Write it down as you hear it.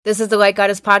This is the Light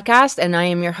Goddess Podcast, and I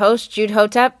am your host, Jude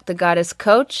Hotep, the Goddess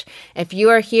Coach. If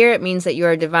you are here, it means that you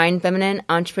are a divine feminine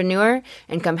entrepreneur,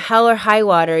 and come hell or high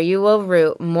water, you will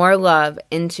root more love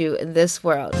into this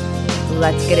world.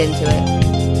 Let's get into it.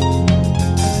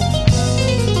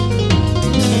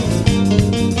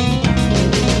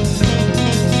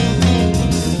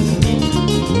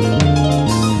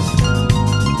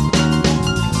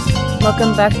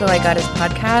 Welcome back to the Light Goddess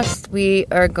Podcast. We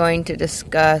are going to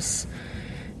discuss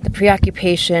the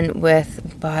preoccupation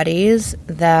with bodies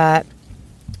that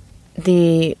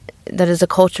is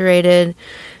acculturated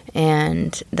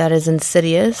and that is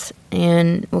insidious,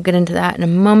 and we'll get into that in a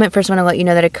moment. First, I want to let you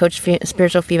know that I coach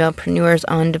spiritual femalepreneurs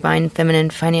on divine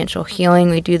feminine financial healing.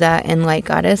 We do that in Light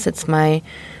Goddess. It's my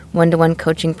one-to-one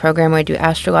coaching program where I do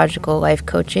astrological life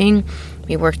coaching.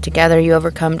 We work together. You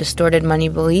overcome distorted money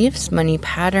beliefs, money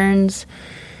patterns,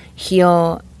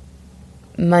 heal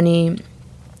money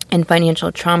and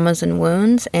financial traumas and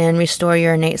wounds, and restore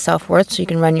your innate self-worth so you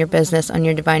can run your business on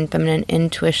your divine feminine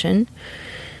intuition.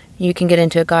 You can get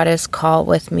into a goddess call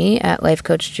with me at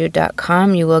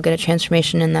lifecoachjude.com. You will get a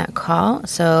transformation in that call.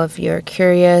 So if you're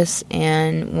curious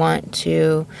and want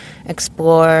to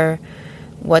explore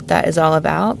what that is all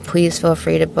about, please feel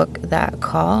free to book that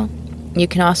call. You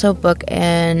can also book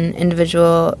an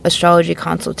individual astrology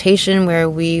consultation where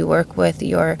we work with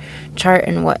your chart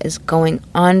and what is going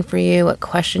on for you, what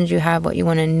questions you have, what you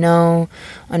want to know,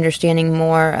 understanding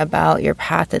more about your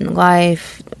path in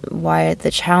life, why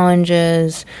the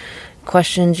challenges,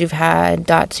 questions you've had,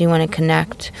 dots you want to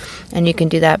connect. And you can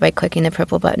do that by clicking the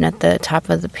purple button at the top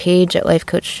of the page at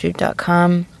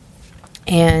lifecoachjude.com.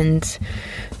 And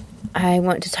I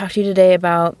want to talk to you today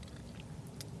about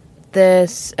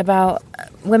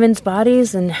women's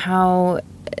bodies and how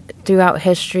throughout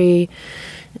history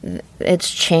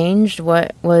it's changed.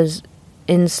 What was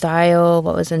in style,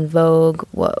 what was in vogue,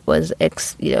 what was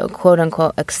quote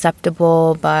unquote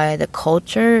acceptable by the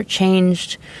culture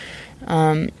changed,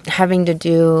 having to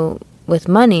do with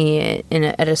money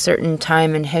at a certain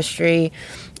time in history.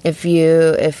 If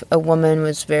a woman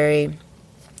was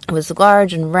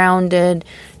large and rounded,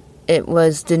 it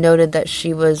was denoted that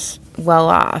she was well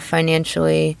off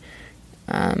financially,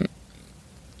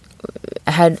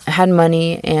 had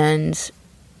money, and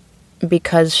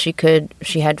because she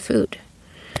had food.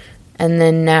 And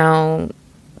then now,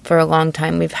 for a long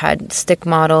time, we've had stick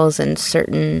models and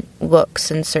certain looks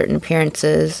and certain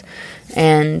appearances,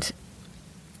 and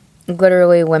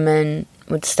literally women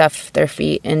would stuff their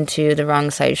feet into the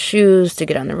wrong size shoes to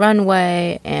get on the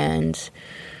runway and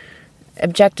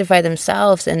objectify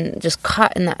themselves, and just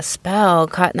caught in that spell,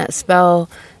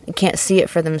 and can't see it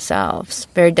for themselves.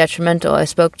 Very detrimental. I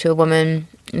spoke to a woman,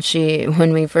 and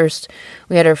when we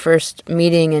had our first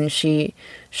meeting, and she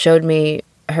showed me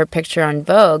her picture on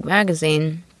Vogue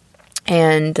magazine,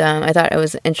 and I thought it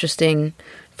was an interesting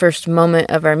first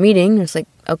moment of our meeting. It was like,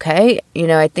 okay,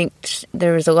 I think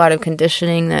there was a lot of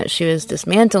conditioning that she was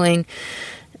dismantling,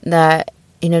 that,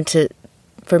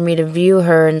 for me to view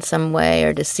her in some way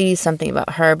or to see something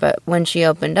about her. But when she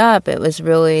opened up, it was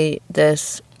really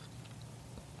this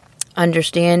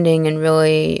understanding and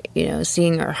really,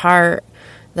 seeing her heart,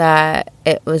 that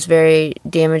it was very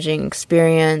damaging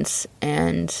experience,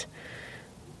 and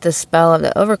the spell of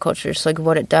the overculture, so like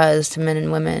what it does to men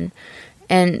and women.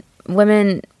 And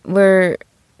women,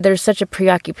 there's such a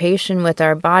preoccupation with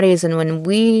our bodies, and when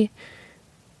we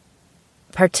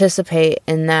participate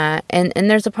in that, and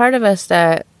there's a part of us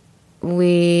that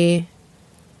we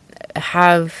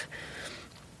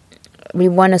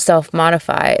want to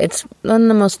self-modify. It's one of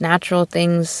the most natural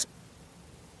things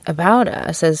about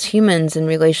us as humans in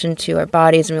relation to our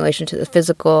bodies, in relation to the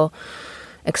physical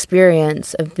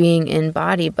experience of being in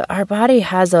body. But our body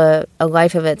has a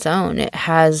life of its own. It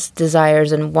has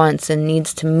desires and wants, and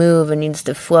needs to move, and needs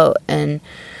to float and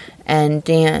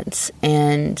dance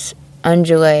and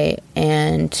undulate,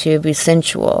 and to be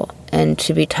sensual, and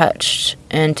to be touched,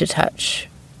 and to touch.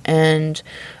 And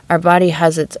our body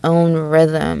has its own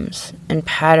rhythms and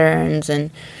patterns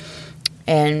and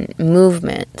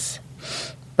movements.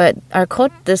 But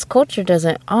this culture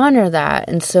doesn't honor that,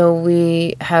 and so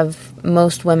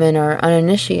most women are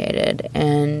uninitiated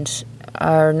and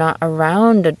are not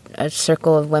around a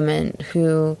circle of women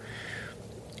who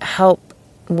help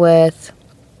with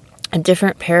a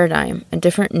different paradigm, a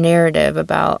different narrative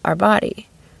about our body,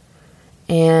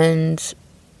 and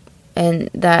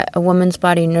that a woman's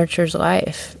body nurtures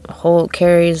life,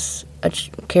 carries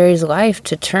life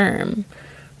to term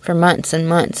for months and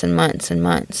months and months and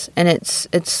months, and it's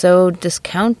so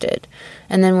discounted.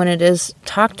 And then when it is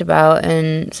talked about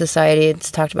in society,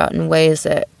 it's talked about in ways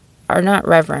that are not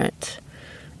reverent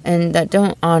and that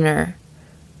don't honor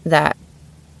that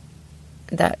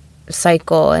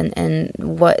cycle and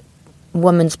what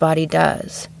woman's body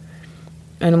does.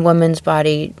 And a woman's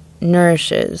body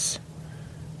nourishes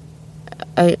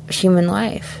a human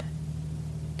life.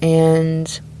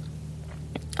 And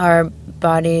our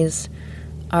bodies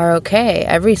are okay,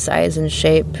 every size and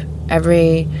shape,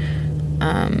 every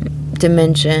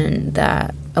dimension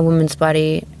that a woman's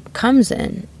body comes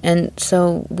in. And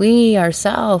so we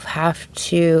ourselves have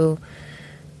to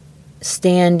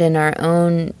stand in our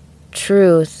own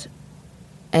truth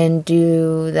and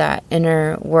do that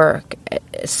inner work.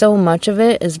 So much of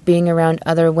it is being around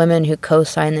other women who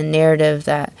co-sign the narrative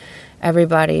that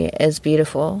everybody is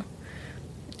beautiful,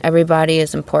 everybody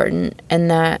is important, and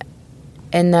that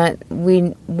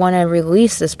we want to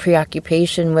release this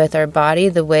preoccupation with our body,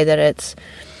 the way that it's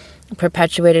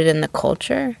perpetuated in the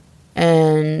culture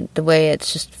and the way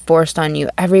it's just forced on you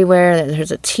everywhere, that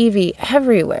there's a TV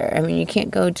everywhere. I mean, you can't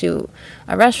go to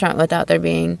a restaurant without there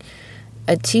being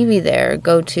a TV there,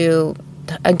 go to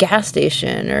a gas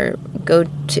station or go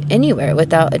to anywhere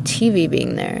without a TV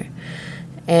being there,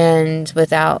 and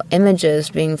without images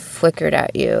being flickered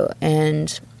at you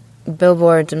and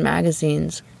billboards and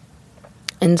magazines.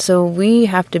 And so we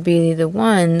have to be the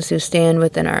ones who stand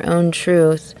within our own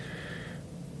truth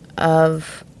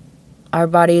of our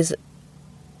bodies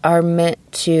are meant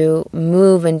to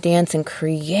move and dance and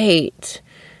create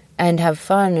and have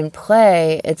fun and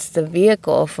play. It's the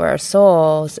vehicle for our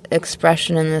soul's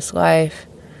expression in this life.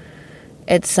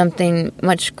 It's something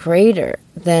much greater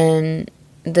than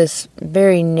this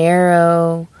very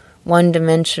narrow,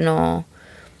 one-dimensional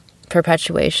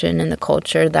perpetuation in the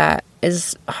culture that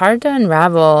is hard to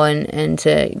unravel and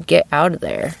to get out of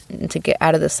there, and to get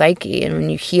out of the psyche. And when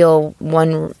you heal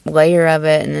one layer of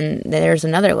it, and then there's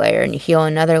another layer, and you heal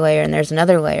another layer, and there's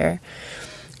another layer.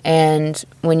 And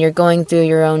when you're going through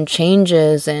your own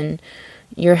changes and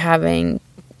you're having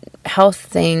health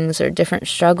things or different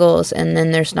struggles, and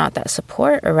then there's not that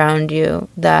support around you,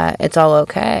 that it's all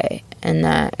okay, and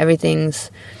that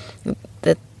everything's,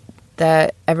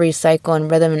 that every cycle and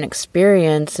rhythm and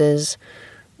experience is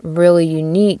really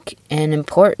unique and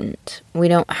important. We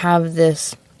don't have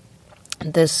this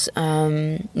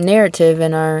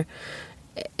narrative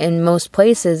in most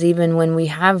places, even when we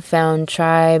have found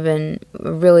tribe and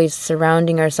really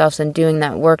surrounding ourselves and doing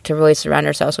that work to really surround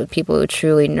ourselves with people who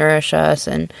truly nourish us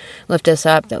and lift us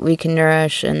up, that we can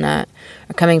nourish and that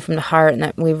are coming from the heart and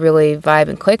that we really vibe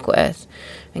and click with,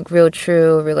 like real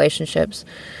true relationships.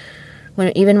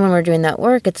 Even when we're doing that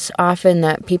work, it's often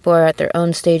that people are at their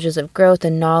own stages of growth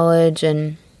and knowledge,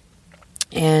 and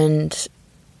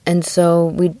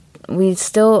so we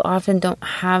still often don't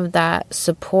have that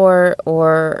support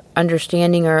or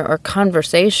understanding or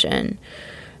conversation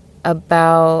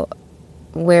about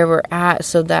where we're at,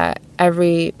 so that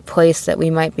every place that we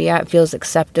might be at feels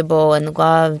acceptable and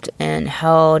loved and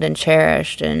held and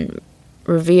cherished and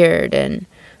revered and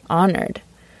honored.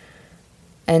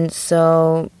 And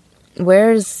so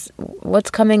what's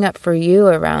coming up for you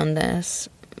around this?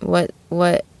 What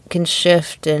can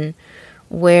shift, and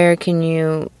where can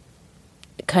you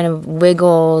kind of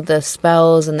wiggle the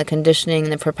spells and the conditioning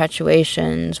and the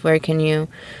perpetuations? Where can you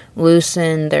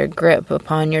loosen their grip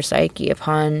upon your psyche,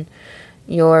 upon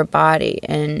your body,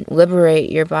 and liberate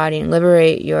your body and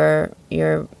liberate your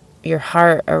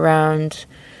heart around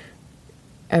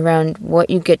what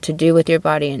you get to do with your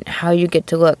body and how you get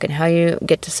to look and how you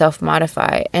get to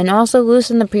self-modify, and also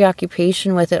loosen the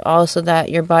preoccupation with it all, so that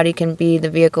your body can be the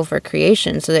vehicle for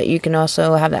creation, so that you can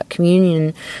also have that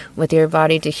communion with your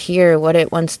body to hear what it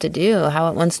wants to do, how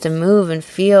it wants to move and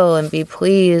feel and be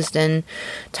pleased and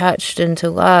touched and to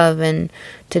love and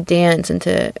to dance and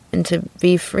to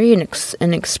be free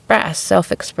and express,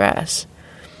 self-express.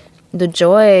 The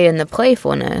joy and the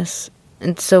playfulness.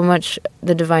 It's so much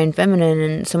the divine feminine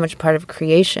and so much part of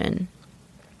creation.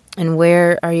 And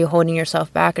where are you holding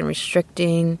yourself back and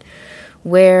restricting?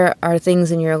 Where are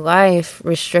things in your life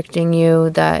restricting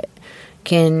you that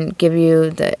can give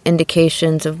you the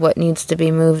indications of what needs to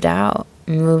be moved out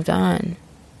and moved on?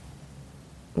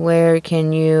 Where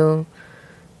can you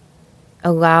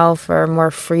allow for more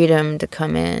freedom to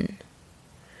come in?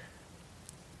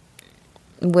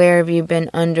 Where have you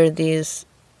been under these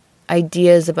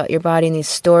ideas about your body and these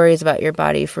stories about your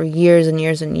body for years and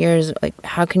years and years? Like,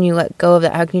 how can you let go of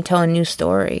that? How can you tell a new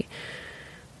story?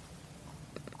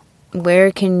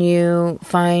 Where can you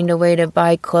find a way to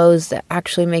buy clothes that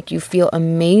actually make you feel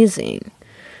amazing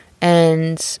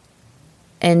and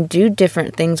do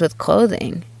different things with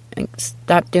clothing? Like,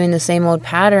 stop doing the same old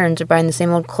patterns or buying the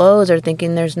same old clothes or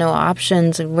thinking there's no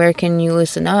options. Where can you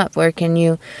loosen up? Where can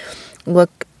you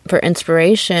look for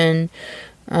inspiration,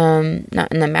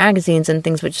 not in the magazines and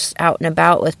things, but just out and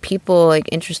about with people, like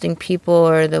interesting people,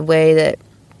 or the way that,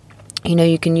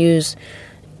 you can use,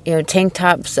 tank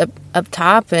tops up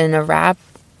top and a wrap,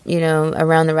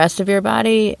 around the rest of your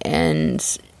body,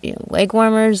 and, leg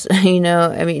warmers,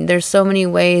 there's so many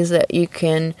ways that you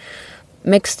can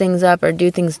mix things up or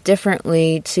do things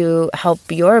differently to help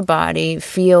your body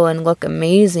feel and look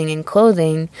amazing in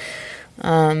clothing.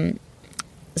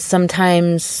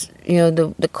 Sometimes,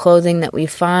 the clothing that we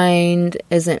find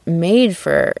isn't made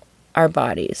for our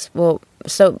bodies. Well,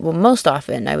 most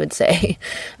often, I would say.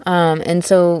 And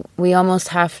so we almost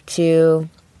have to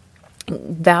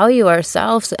value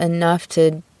ourselves enough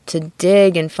to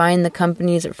dig and find the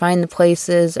companies or find the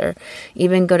places, or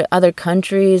even go to other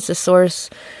countries to source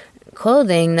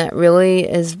clothing that really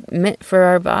is meant for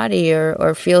our body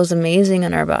or feels amazing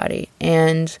on our body.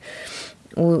 And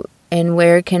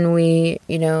where can we,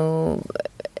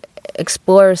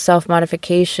 explore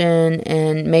self-modification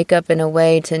and makeup in a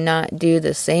way to not do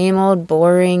the same old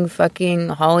boring fucking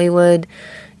Hollywood,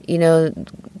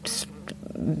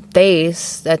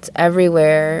 face that's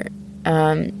everywhere.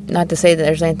 Not to say that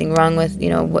there's anything wrong with,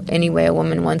 any way a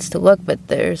woman wants to look, but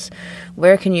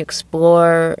where can you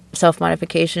explore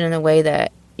self-modification in a way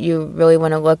that you really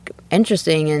want to look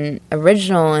interesting and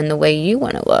original in the way you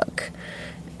want to look?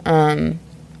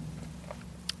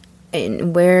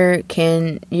 And where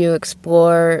can you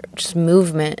explore just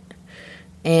movement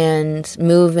and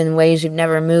move in ways you've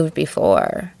never moved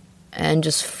before, and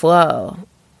just flow,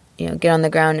 get on the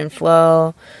ground and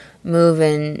flow, move.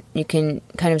 And you can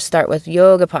kind of start with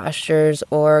yoga postures,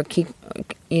 or Tai Chi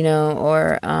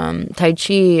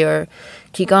or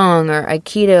Qigong or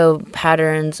Aikido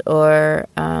patterns, or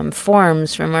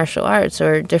forms from martial arts,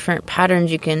 or different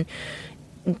patterns. You can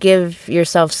give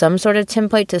yourself some sort of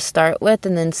template to start with,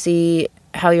 and then see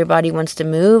how your body wants to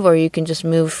move. Or you can just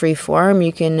move free form.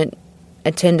 You can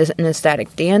attend an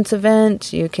ecstatic dance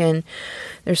event.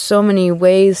 There's so many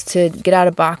ways to get out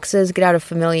of boxes, get out of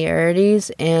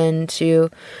familiarities, and to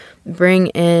bring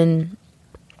in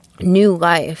new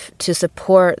life to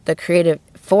support the creative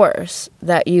force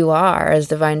that you are as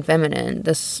divine feminine,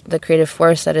 the creative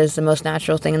force that is the most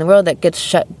natural thing in the world, that gets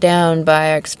shut down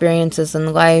by our experiences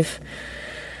in life.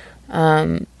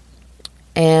 And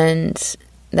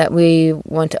that we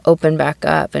want to open back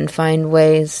up and find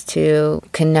ways to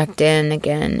connect in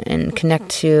again and connect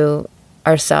to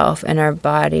ourself and our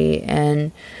body,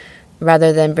 and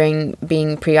rather than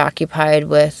being preoccupied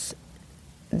with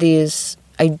these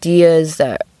ideas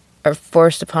that are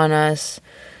forced upon us,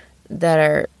 that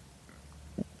are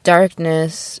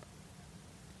darkness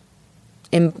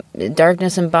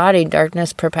embodied,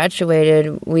 darkness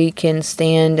perpetuated, we can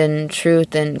stand in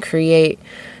truth and create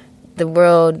the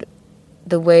world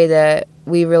the way that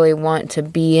we really want to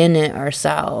be in it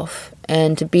ourselves,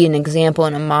 and to be an example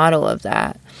and a model of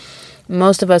that.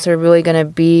 Most of us are really going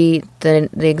to be the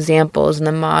examples and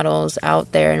the models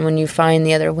out there. And when you find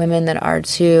the other women that are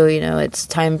too, it's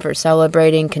time for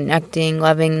celebrating, connecting,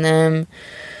 loving them.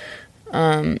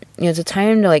 It's a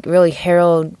time to really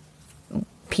herald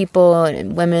people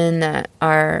and women that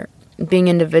are being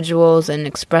individuals and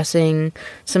expressing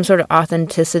some sort of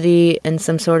authenticity and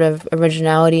some sort of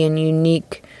originality and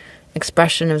unique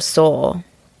expression of soul.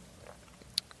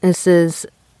 This is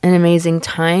an amazing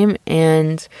time,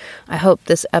 and I hope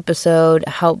this episode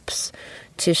helps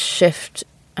to shift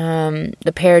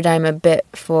the paradigm a bit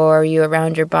for you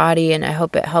around your body, and I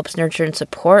hope it helps nurture and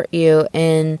support you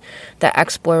in the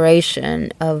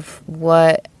exploration of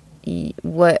what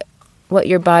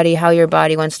your body, how your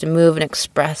body wants to move and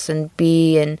express and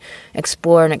be and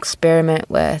explore and experiment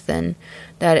with, and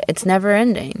that it's never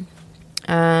ending.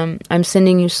 I'm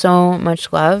sending you so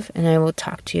much love, and I will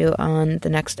talk to you on the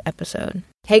next episode.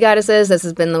 Hey goddesses, this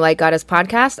has been the Light Goddess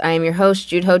Podcast. I am your host,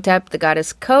 Jude Hotep, the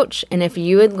Goddess Coach, and if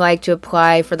you would like to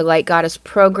apply for the Light Goddess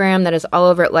program, that is all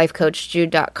over at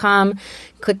lifecoachjude.com.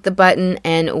 Click the button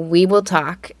and we will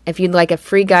talk. If you'd like a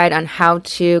free guide on how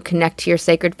to connect to your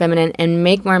sacred feminine and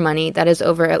make more money, that is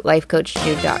over at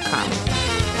lifecoachjude.com.